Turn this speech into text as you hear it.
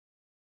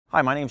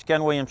Hi, my name is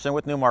Ken Williamson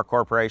with Newmar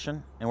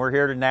Corporation, and we're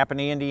here in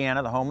Napanee,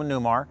 Indiana, the home of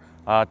Newmar,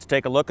 to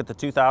take a look at the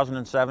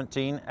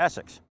 2017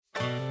 Essex.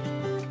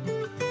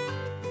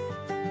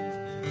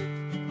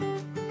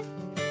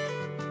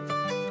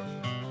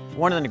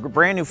 One of the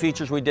brand new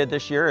features we did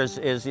this year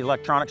is the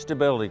electronic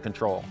stability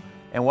control.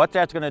 And what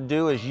that's going to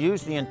do is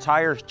use the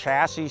entire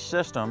chassis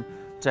system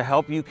to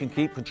help you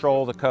keep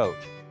control of the coach.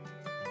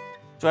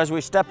 So as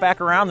we step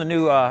back around the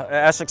new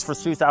Essex for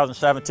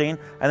 2017,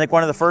 I think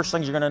one of the first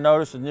things you're going to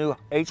notice is the new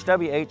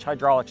HWH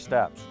hydraulic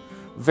steps.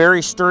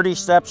 Very sturdy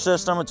step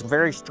system, it's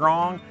very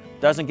strong,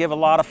 doesn't give a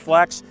lot of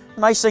flex.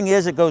 The nice thing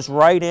is it goes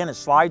right in, it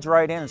slides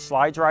right in and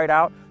slides right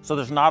out, so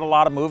there's not a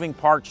lot of moving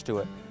parts to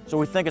it. So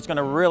we think it's going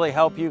to really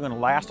help you, going to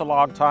last a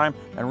long time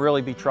and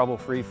really be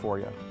trouble-free for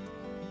you.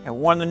 And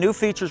one of the new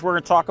features we're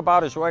going to talk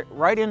about is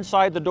right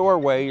inside the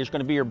doorway is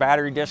going to be your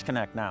battery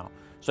disconnect now.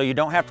 So you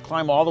don't have to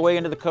climb all the way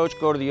into the coach,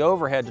 go to the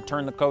overhead to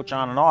turn the coach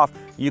on and off.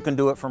 You can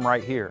do it from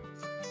right here.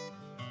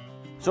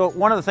 So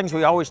one of the things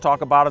we always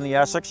talk about in the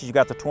Essex is you've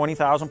got the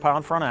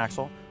 20,000-pound front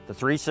axle, the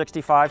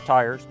 365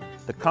 tires,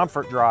 the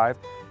comfort drive,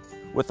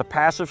 with the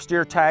passive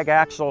steer tag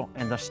axle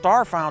and the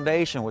Star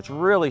Foundation, which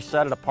really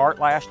set it apart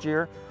last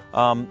year.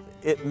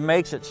 It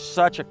makes it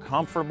such a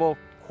comfortable,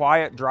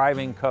 quiet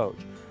driving coach.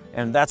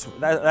 And that's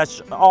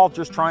all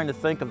just trying to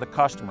think of the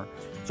customer.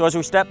 So as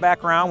we step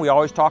back around, we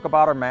always talk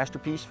about our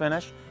masterpiece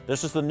finish.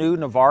 This is the new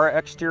Navara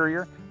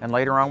exterior, and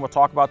later on we'll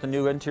talk about the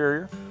new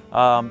interior.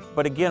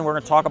 But again, we're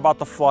going to talk about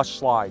the flush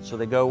slides. So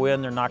they go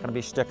in, they're not going to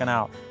be sticking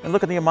out. And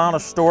look at the amount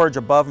of storage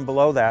above and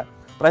below that.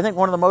 But I think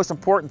one of the most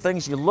important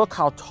things, you look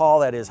how tall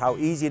that is, how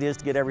easy it is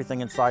to get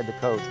everything inside the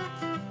coach.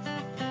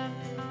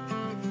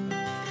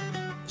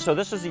 So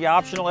this is the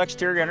optional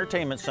exterior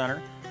entertainment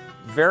center.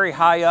 Very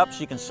high up, so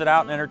you can sit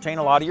out and entertain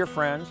a lot of your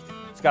friends.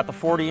 It's got the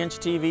 40-inch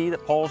TV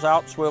that pulls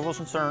out, swivels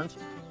and turns.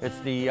 It's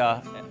the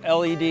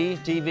LED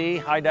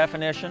TV, high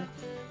definition.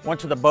 Went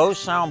to the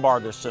Bose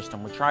soundbar this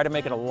system. We try to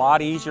make it a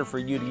lot easier for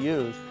you to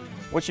use.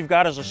 What you've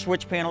got is a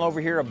switch panel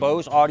over here, a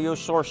Bose audio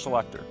source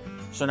selector.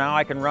 So now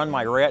I can run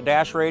my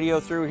dash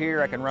radio through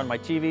here, I can run my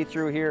TV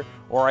through here,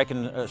 or I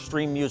can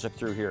stream music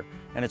through here.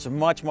 And it's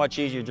much, much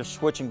easier just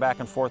switching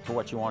back and forth to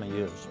what you want to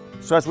use.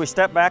 So as we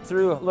step back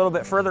through a little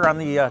bit further on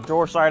the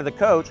door side of the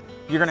coach,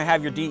 you're going to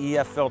have your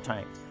DEF fill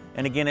tank.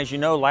 And again, as you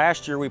know,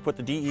 last year we put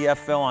the DEF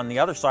fill on the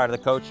other side of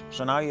the coach,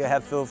 so now you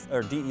have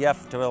DEF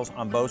fills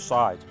on both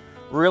sides.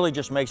 Really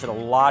just makes it a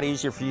lot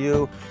easier for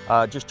you,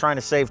 just trying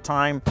to save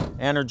time,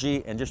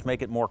 energy, and just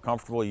make it more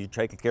comfortable you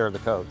taking care of the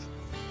coach.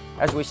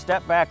 As we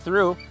step back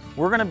through,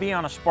 we're going to be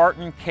on a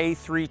Spartan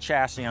K3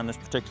 chassis on this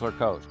particular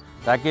coach.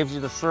 That gives you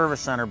the service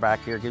center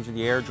back here, gives you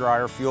the air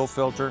dryer, fuel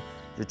filter,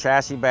 your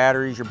chassis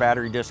batteries, your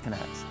battery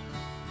disconnects.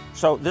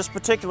 So this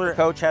particular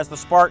coach has the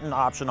Spartan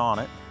option on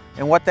it,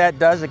 and what that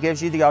does, it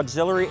gives you the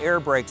auxiliary air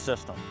brake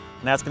system.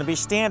 And that's going to be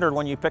standard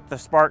when you pick the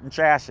Spartan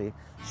chassis.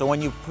 So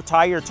when you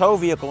tie your tow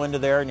vehicle into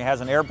there and it has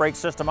an air brake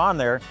system on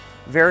there,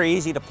 very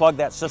easy to plug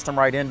that system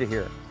right into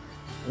here.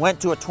 Went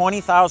to a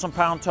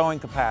 20,000-pound towing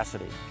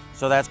capacity.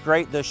 So that's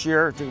great this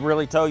year to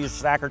really tow your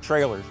stacker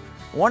trailers.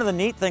 One of the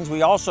neat things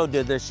we also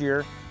did this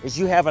year is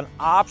you have an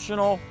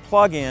optional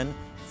plug-in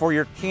for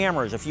your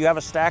cameras. If you have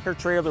a stacker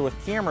trailer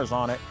with cameras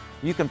on it,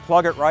 you can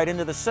plug it right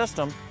into the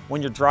system.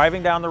 When you're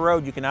driving down the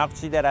road, you can now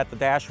see that at the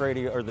dash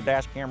radio or the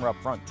dash camera up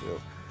front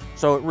too.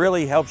 So it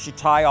really helps you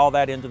tie all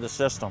that into the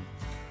system.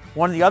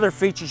 One of the other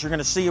features you're going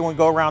to see when we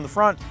go around the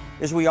front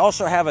is we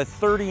also have a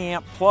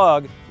 30-amp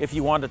plug if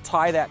you want to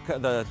tie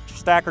the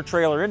stacker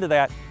trailer into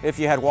that. If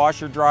you had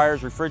washer,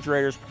 dryers,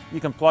 refrigerators,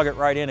 you can plug it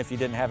right in if you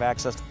didn't have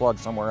access to plug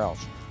somewhere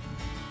else.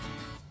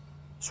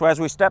 So as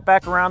we step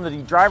back around to the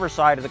driver's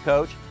side of the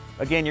coach,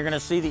 again, you're going to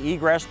see the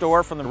egress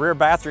door from the rear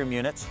bathroom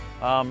units.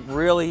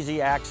 Real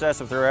easy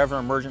access if there's ever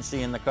an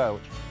emergency in the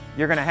coach.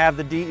 You're going to have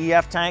the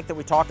DEF tank that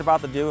we talked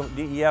about, the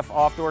DEF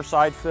off-door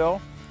side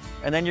fill.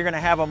 And then you're going to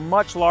have a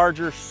much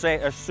larger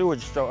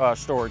sewage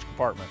storage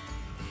compartment.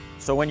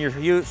 So when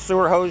your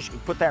sewer hose, you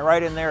put that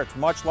right in there, it's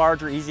much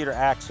larger, easier to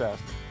access.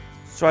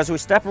 So as we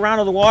step around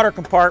to the water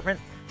compartment,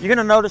 you're going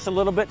to notice a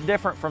little bit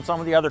different from some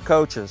of the other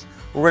coaches.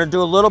 We're going to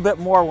do a little bit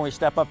more when we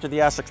step up to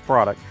the Essex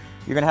product.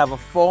 You're going to have a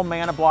full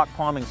ManaBlock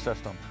plumbing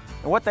system.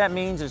 And what that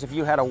means is if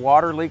you had a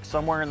water leak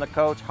somewhere in the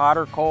coach, hot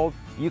or cold,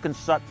 you can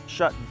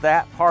shut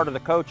that part of the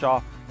coach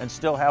off and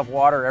still have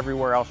water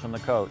everywhere else in the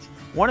coach.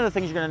 One of the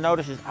things you're going to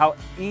notice is how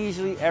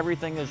easily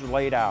everything is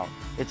laid out.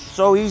 It's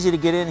so easy to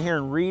get in here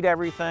and read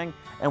everything,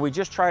 and we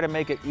just try to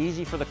make it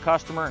easy for the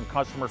customer and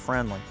customer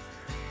friendly.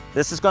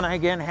 This is going to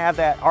again have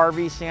that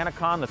RV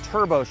SantaCon, the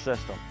turbo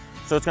system.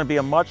 So it's going to be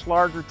a much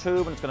larger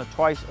tube, and it's going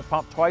to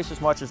pump twice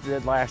as much as it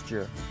did last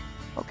year.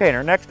 Okay, and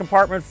our next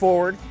compartment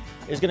forward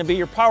is going to be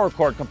your power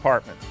cord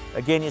compartment.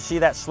 Again, you see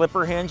that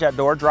slipper hinge, that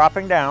door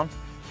dropping down.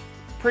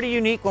 Pretty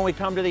unique when we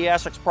come to the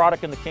Essex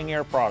product and the King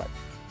Air product.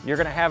 You're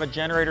going to have a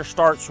generator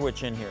start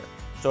switch in here.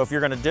 So if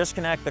you're going to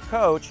disconnect the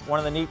coach, one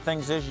of the neat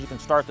things is you can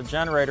start the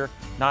generator,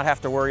 not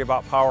have to worry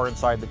about power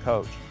inside the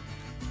coach.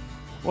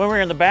 When we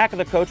were in the back of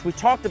the coach, we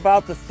talked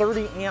about the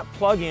 30-amp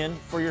plug-in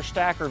for your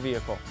stacker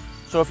vehicle.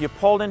 So if you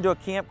pulled into a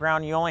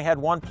campground and you only had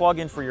one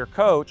plug-in for your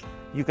coach,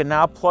 you can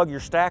now plug your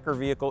stacker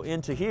vehicle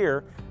into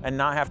here and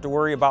not have to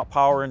worry about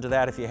power into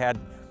that if you had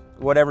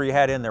whatever you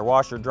had in there,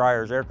 washer,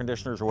 dryers, air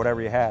conditioners, or whatever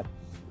you had.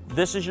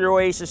 This is your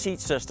Oasis heat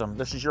system.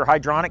 This is your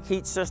hydronic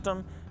heat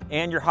system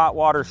and your hot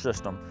water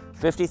system.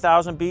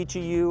 50,000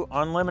 BTU,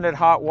 unlimited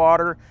hot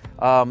water.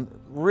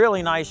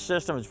 Really nice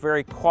system. It's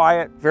very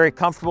quiet, very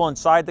comfortable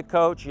inside the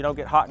coach. You don't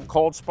get hot and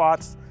cold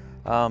spots.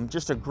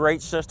 Just a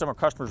great system. Our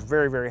customer's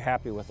very, very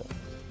happy with it.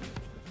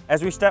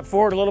 As we step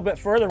forward a little bit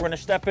further, we're going to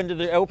step into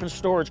the open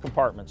storage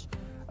compartments.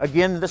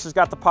 Again, this has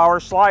got the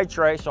power slide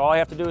tray, so all I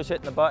have to do is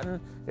hit the button.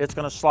 It's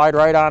going to slide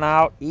right on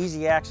out.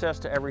 Easy access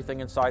to everything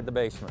inside the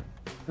basement.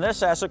 And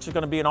this Essex is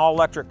going to be an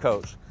all-electric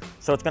coach.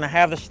 So it's going to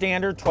have the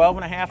standard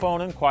 12.5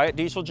 Onan quiet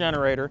diesel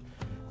generator,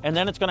 and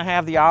then it's going to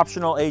have the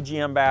optional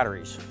AGM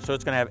batteries. So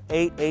it's going to have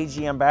 8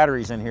 AGM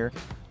batteries in here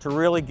to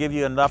really give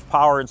you enough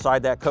power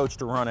inside that coach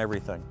to run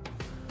everything.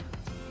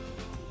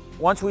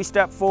 Once we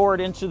step forward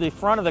into the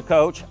front of the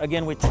coach,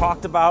 again, we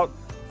talked about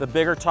the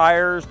bigger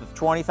tires, the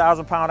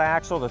 20,000-pound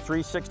axle, the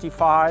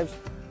 365s.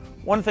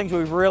 One of the things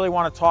we really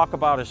want to talk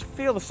about is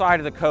feel the side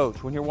of the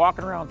coach. When you're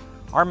walking around,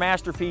 our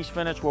masterpiece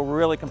finish will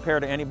really compare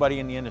to anybody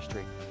in the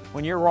industry.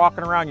 When you're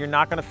walking around, you're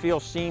not going to feel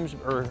seams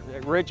or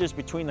ridges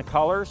between the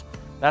colors.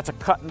 That's a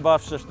cut and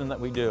buff system that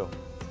we do.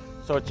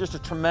 So it's just a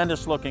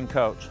tremendous looking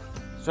coach.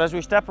 So as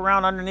we step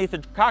around underneath the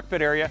cockpit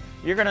area,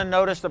 you're going to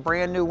notice the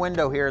brand new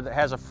window here that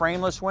has a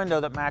frameless window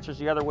that matches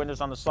the other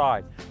windows on the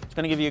side. It's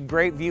going to give you a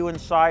great view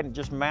inside and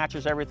just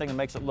matches everything and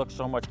makes it look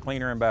so much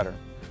cleaner and better.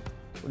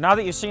 Now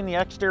that you've seen the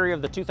exterior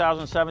of the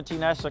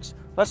 2017 Essex,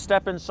 let's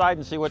step inside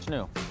and see what's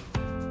new.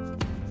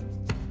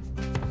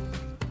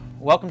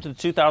 Welcome to the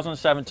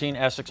 2017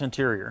 Essex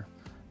interior.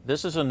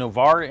 This is a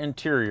Newmar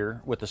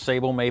interior with the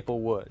sable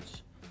maple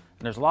woods.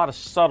 And there's a lot of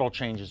subtle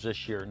changes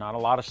this year, not a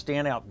lot of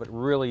standout, but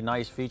really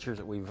nice features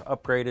that we've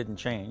upgraded and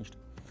changed.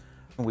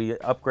 We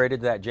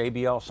upgraded that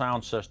JBL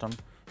sound system,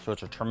 so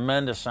it's a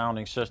tremendous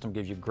sounding system,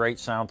 gives you great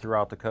sound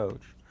throughout the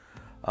coach.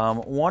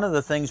 One of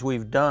the things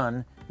we've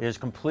done is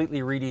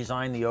completely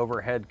redesign the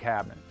overhead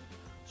cabinet.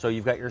 So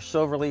you've got your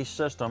Silverleaf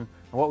system,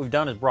 and what we've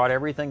done is brought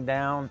everything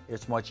down.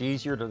 It's much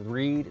easier to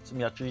read, it's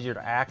much easier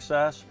to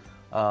access.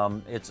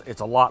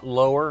 It's a lot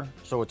lower,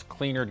 so it's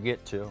cleaner to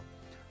get to.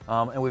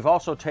 And we've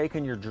also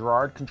taken your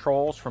Girard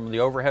controls from the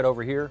overhead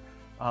over here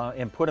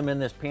and put them in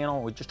this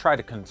panel. We just try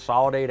to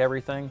consolidate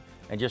everything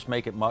and just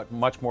make it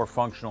much more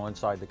functional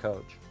inside the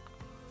coach.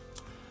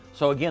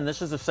 So again,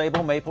 this is the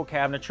sable maple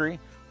cabinetry.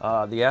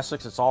 The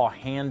Essex, it's all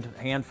hand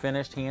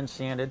finished, hand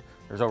sanded.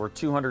 There's over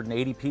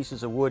 280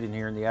 pieces of wood in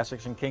here in the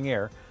Essex and King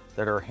Air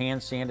that are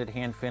hand sanded,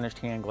 hand finished,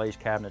 hand glazed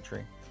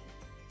cabinetry.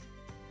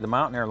 The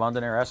Mountain Air,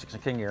 London Air, Essex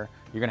and King Air,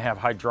 you're going to have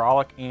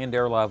hydraulic and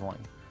air leveling.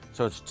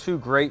 So it's two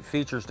great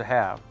features to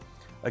have.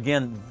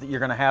 Again, you're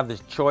going to have this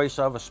choice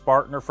of a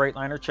Spartan or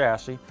Freightliner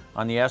chassis.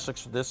 On the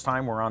Essex, this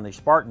time we're on the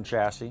Spartan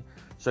chassis.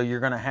 So you're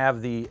going to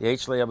have the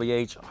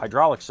HWH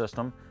hydraulic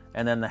system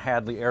and then the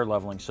Hadley air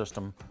leveling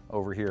system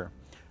over here.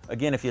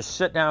 Again, if you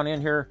sit down in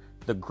here,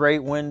 the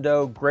great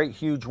window, great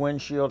huge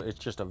windshield, it's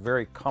just a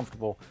very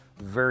comfortable,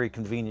 very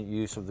convenient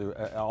use of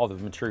all the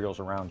materials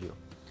around you.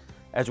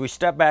 As we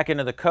step back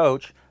into the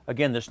coach,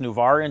 again, this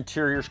Newmar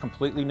interior is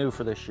completely new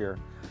for this year.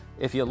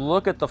 If you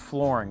look at the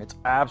flooring, it's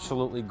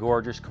absolutely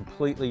gorgeous,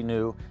 completely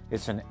new.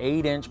 It's an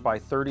 8-inch by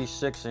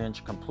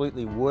 36-inch,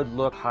 completely wood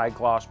look, high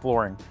gloss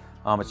flooring.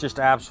 It's just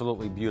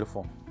absolutely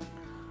beautiful.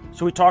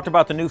 So we talked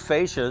about the new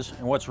fascias,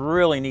 and what's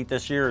really neat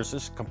this year is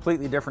this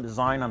completely different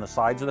design on the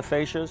sides of the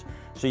fascias.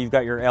 So you've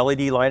got your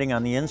LED lighting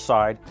on the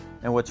inside,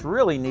 and what's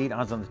really neat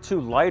on the two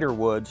lighter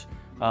woods,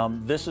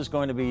 this is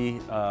going to be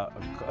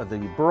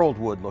the burled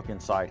wood look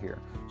inside here.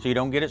 So you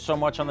don't get it so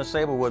much on the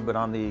sable wood, but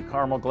on the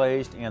caramel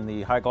glazed and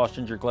the high gloss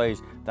ginger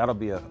glaze, that'll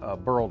be a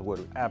burled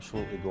wood,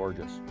 absolutely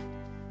gorgeous.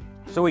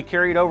 So we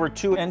carried over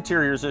 2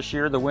 interiors this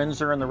year, the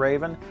Windsor and the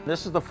Raven.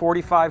 This is the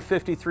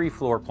 4553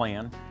 floor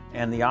plan,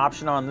 and the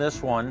option on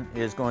this one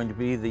is going to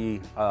be the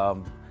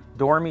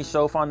dormy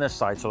sofa on this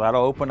side, so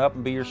that'll open up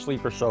and be your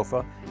sleeper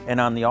sofa.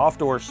 And on the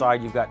off-door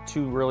side, you've got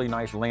 2 really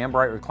nice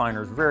Lambrite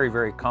recliners, very,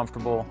 very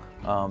comfortable,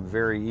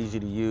 very easy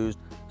to use.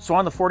 So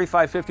on the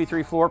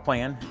 4553 floor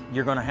plan,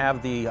 you're going to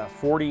have the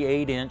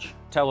 48-inch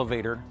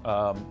televator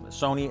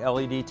Sony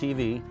LED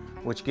TV,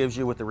 which gives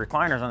you, with the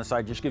recliners on the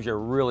side, just gives you a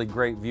really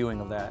great viewing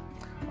of that.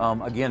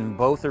 Again,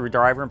 both the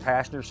driver and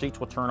passenger seats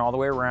will turn all the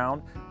way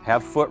around,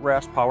 have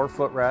footrest, power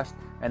footrest,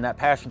 and that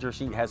passenger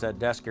seat has that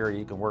desk area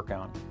you can work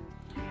on.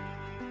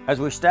 As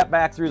we step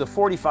back through, the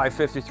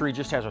 4553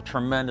 just has a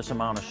tremendous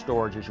amount of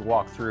storage as you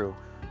walk through.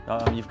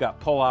 You've got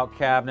pull-out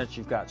cabinets,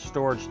 you've got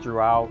storage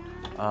throughout.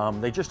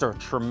 They just are a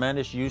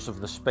tremendous use of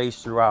the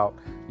space throughout.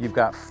 You've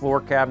got floor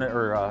cabinet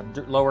or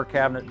lower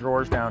cabinet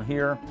drawers down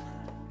here.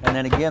 And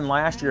then again,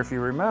 last year, if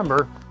you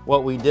remember,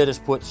 what we did is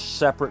put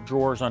separate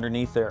drawers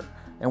underneath there.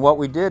 And what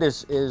we did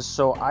is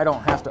so I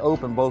don't have to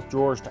open both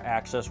drawers to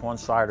access one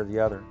side or the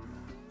other.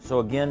 So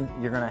again,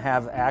 you're going to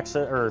have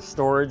access or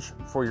storage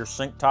for your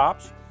sink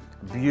tops.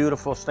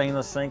 Beautiful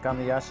stainless sink on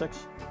the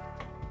Essex.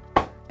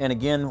 And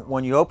again,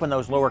 when you open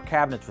those lower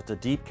cabinets, if it's a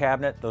deep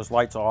cabinet, those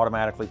lights will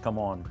automatically come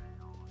on.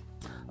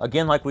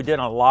 Again, like we did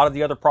on a lot of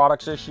the other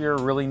products this year,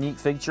 a really neat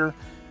feature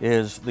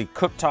is the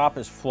cooktop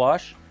is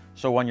flush.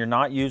 So when you're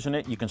not using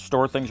it, you can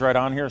store things right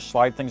on here,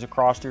 slide things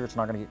across here, it's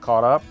not gonna get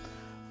caught up.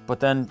 But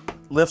then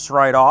lifts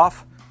right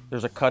off.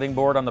 There's a cutting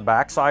board on the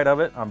back side of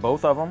it, on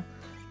both of them.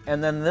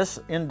 And then this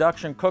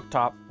induction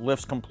cooktop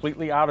lifts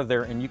completely out of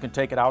there and you can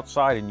take it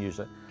outside and use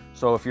it.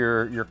 So if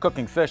you're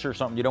cooking fish or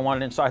something, you don't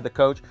want it inside the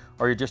coach,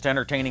 or you're just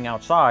entertaining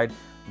outside,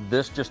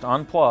 this just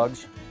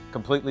unplugs,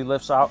 completely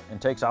lifts out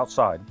and takes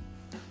outside.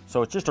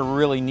 So it's just a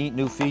really neat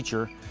new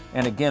feature.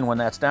 And again, when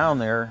that's down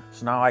there,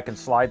 so now I can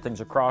slide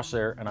things across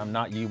there and I'm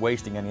not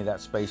wasting any of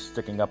that space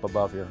sticking up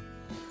above here.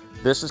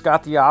 This has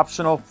got the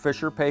optional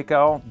Fisher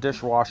Paykel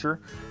dishwasher.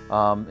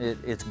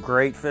 It's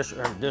great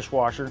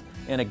dishwasher.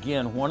 And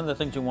again, one of the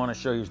things we want to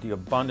show you is the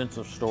abundance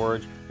of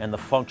storage and the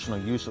functional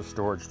use of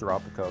storage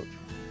throughout the coach.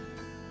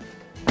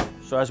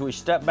 So as we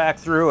step back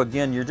through,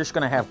 again, you're just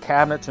going to have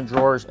cabinets and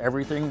drawers,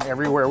 everything,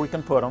 everywhere we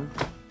can put them.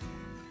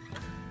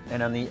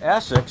 And on the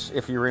Essex,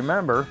 if you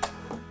remember,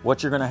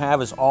 what you're going to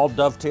have is all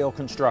dovetail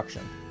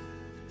construction.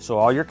 So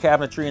all your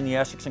cabinetry in the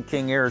Essex and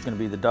King Air is going to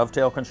be the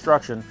dovetail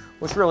construction,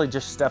 which really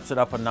just steps it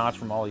up a notch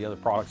from all the other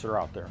products that are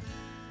out there.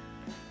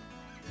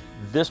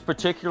 This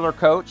particular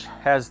coach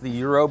has the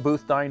Euro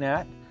booth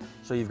dinette.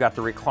 So you've got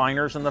the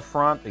recliners in the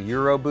front, the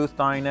Euro booth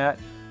dinette.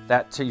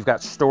 So you've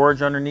got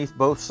storage underneath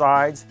both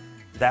sides.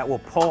 That will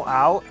pull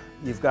out.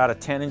 You've got a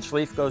 10-inch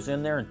leaf goes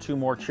in there and 2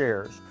 more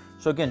chairs.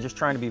 So again, just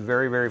trying to be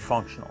very, very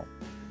functional.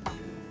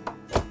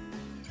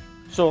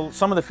 So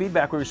some of the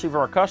feedback we received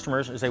from our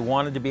customers is they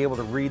wanted to be able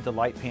to read the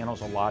light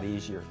panels a lot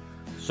easier.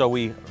 So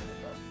we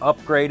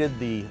upgraded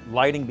the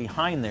lighting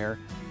behind there,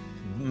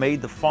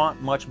 made the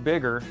font much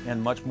bigger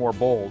and much more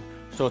bold.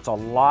 So it's a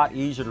lot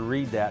easier to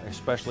read that,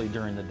 especially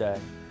during the day.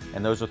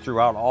 And those are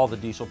throughout all the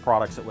diesel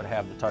products that would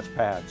have the touch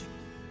pads.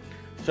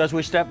 So as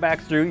we step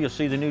back through, you'll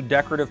see the new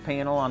decorative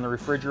panel on the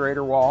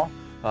refrigerator wall.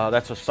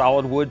 That's a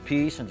solid wood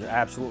piece and it's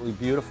absolutely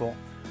beautiful.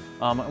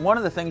 And one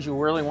of the things you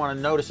really want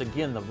to notice,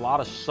 again, a lot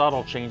of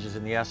subtle changes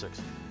in the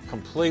Essex.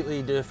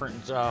 Completely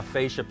different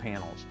fascia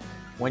panels.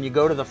 When you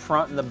go to the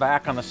front and the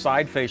back on the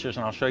side fascias,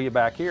 and I'll show you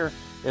back here,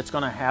 it's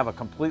going to have a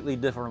completely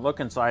different look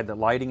inside, the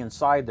lighting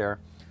inside there.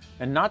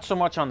 And not so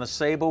much on the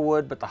sable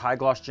wood, but the high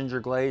gloss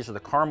ginger glaze or the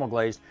caramel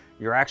glaze,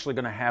 you're actually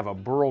going to have a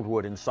burled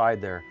wood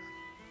inside there.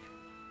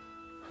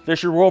 This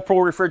is your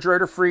Whirlpool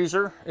refrigerator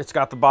freezer. It's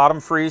got the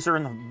bottom freezer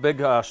and the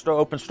big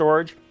open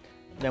storage.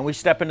 Then we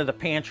step into the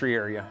pantry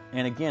area.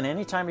 And again,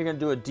 anytime you're going to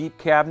do a deep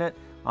cabinet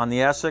on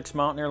the Essex,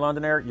 Mountain Air,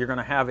 London Air, you're going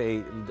to have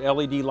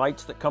LED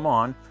lights that come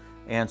on.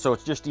 And so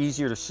it's just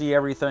easier to see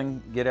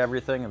everything, get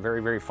everything, and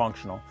very, very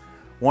functional.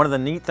 One of the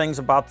neat things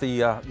about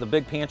the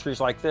big pantries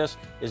like this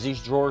is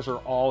these drawers are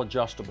all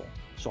adjustable.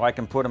 So I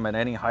can put them at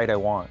any height I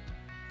want.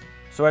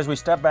 So as we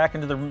step back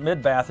into the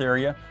mid-bath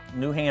area,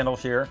 new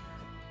handles here.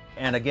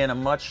 And again, a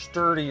much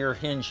sturdier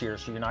hinge here.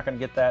 So you're not going to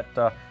get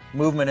that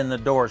movement in the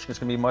door. It's just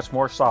going to be much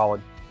more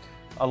solid.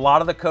 A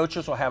lot of the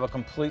coaches will have a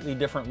completely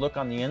different look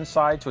on the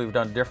inside, so we've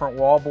done different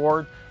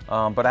wallboard,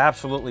 but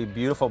absolutely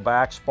beautiful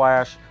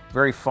backsplash,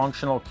 very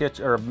functional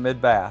kitchen or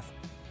mid-bath.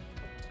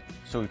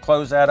 So we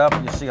close that up,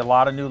 and you see a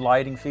lot of new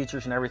lighting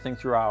features and everything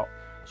throughout.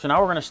 So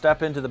now we're going to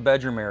step into the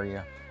bedroom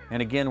area,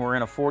 and again, we're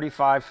in a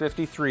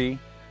 45-53.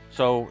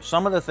 So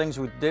some of the things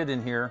we did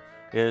in here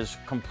is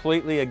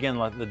completely, again,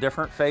 like the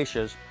different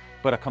fascias,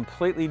 but a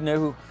completely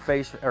new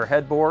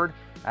headboard,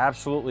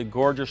 absolutely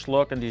gorgeous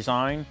look and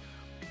design.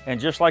 And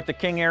just like the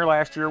King Air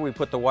last year, we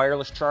put the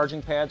wireless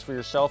charging pads for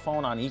your cell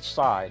phone on each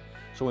side.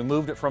 So we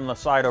moved it from the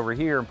side over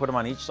here and put them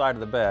on each side of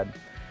the bed.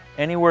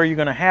 Anywhere you're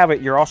going to have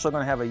it, you're also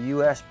going to have a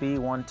USB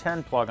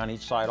 110 plug on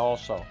each side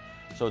also.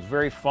 So it's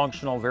very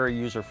functional, very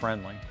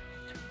user-friendly.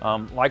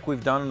 Like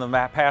we've done in the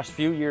past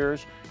few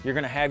years, you're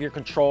going to have your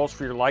controls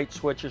for your light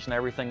switches and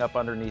everything up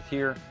underneath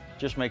here.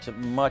 Just makes it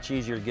much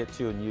easier to get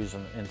to and use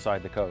them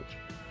inside the coach.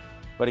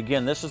 But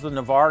again, this is the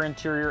Newmar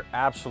interior,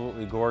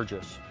 absolutely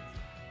gorgeous.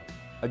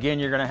 Again,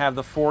 you're going to have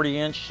the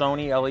 40-inch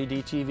Sony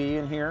LED TV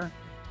in here.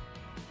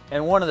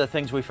 And one of the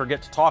things we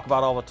forget to talk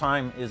about all the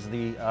time is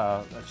the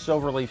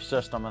Silverleaf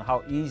system and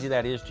how easy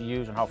that is to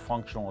use and how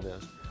functional it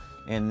is.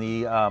 In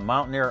the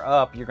Mountain Air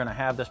Up, you're going to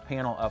have this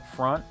panel up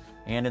front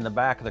and in the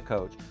back of the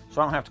coach.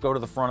 So I don't have to go to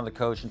the front of the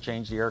coach and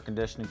change the air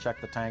conditioning,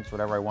 check the tanks,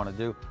 whatever I want to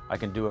do. I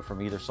can do it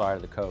from either side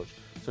of the coach.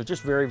 So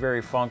just very,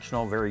 very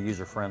functional, very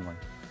user-friendly.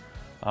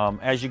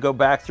 As you go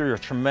back through, a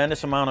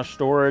tremendous amount of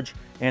storage,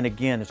 and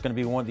again, it's going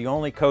to be the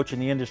only coach in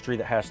the industry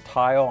that has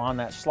tile on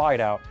that slide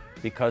out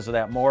because of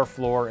that Moore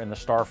floor and the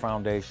Star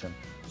foundation.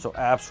 So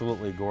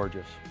absolutely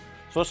gorgeous.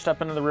 So let's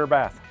step into the rear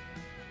bath.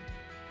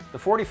 The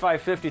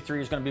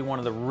 45-53 is going to be one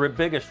of the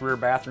biggest rear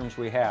bathrooms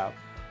we have.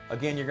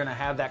 Again, you're going to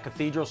have that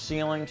cathedral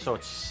ceiling, so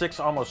it's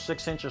almost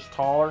 6 inches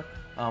taller.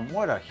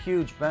 What a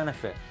huge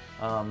benefit.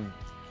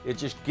 It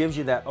just gives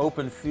you that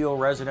open feel,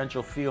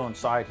 residential feel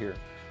inside here.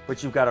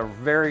 But you've got a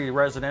very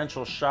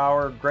residential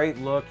shower, great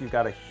look. You've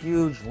got a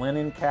huge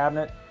linen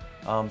cabinet.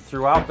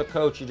 Throughout the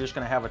coach, you're just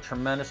going to have a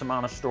tremendous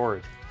amount of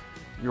storage.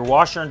 Your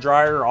washer and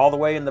dryer are all the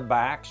way in the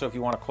back, so if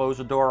you want to close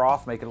the door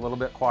off, make it a little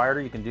bit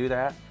quieter, you can do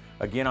that.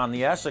 Again, on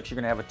the Essex, you're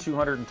going to have a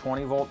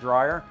 220 volt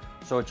dryer,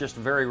 so it's just a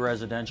very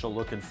residential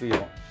look and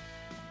feel.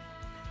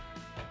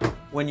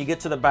 When you get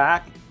to the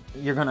back,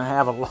 you're going to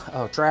have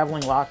a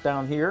traveling lock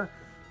down here,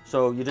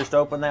 so you just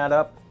open that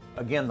up.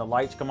 Again, the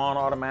lights come on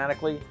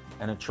automatically,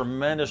 and a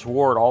tremendous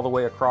ward all the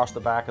way across the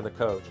back of the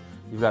coach.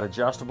 You've got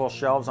adjustable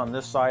shelves on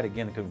this side.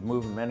 Again, it can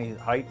move in any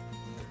height.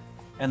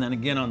 And then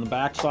again on the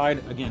back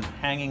side, again,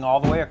 hanging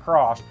all the way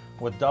across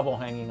with double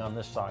hanging on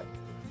this side.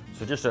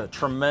 So just a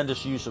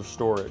tremendous use of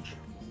storage.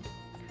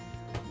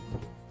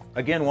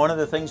 Again, one of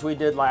the things we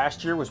did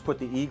last year was put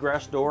the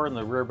egress door in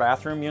the rear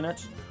bathroom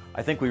units.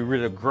 I think we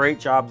did a great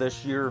job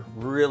this year,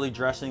 really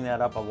dressing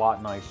that up a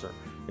lot nicer.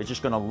 It's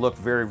just going to look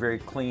very, very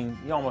clean.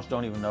 You almost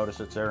don't even notice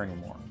it's there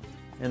anymore.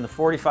 In the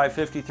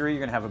 4553, you're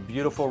going to have a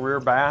beautiful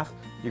rear bath.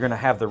 You're going to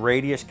have the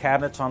radius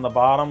cabinets on the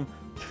bottom,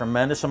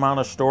 tremendous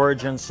amount of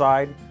storage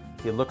inside.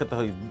 If you look at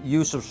the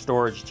use of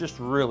storage, just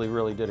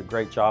really did a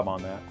great job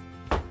on that.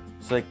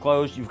 So they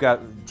closed. You've got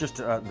just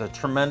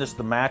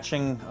the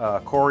matching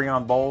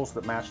Corian bowls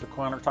that match the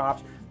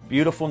countertops.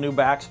 Beautiful new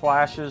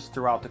backsplashes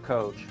throughout the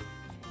coach.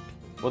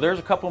 Well, there's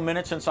a couple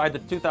minutes inside the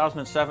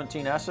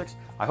 2017 Essex.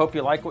 I hope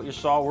you like what you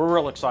saw. We're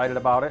real excited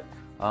about it.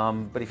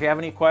 But if you have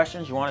any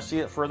questions, you want to see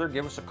it further,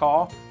 give us a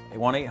call at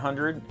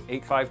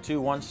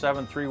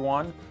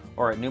 1-800-852-1731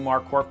 or at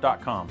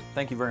newmarcorp.com.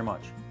 Thank you very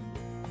much.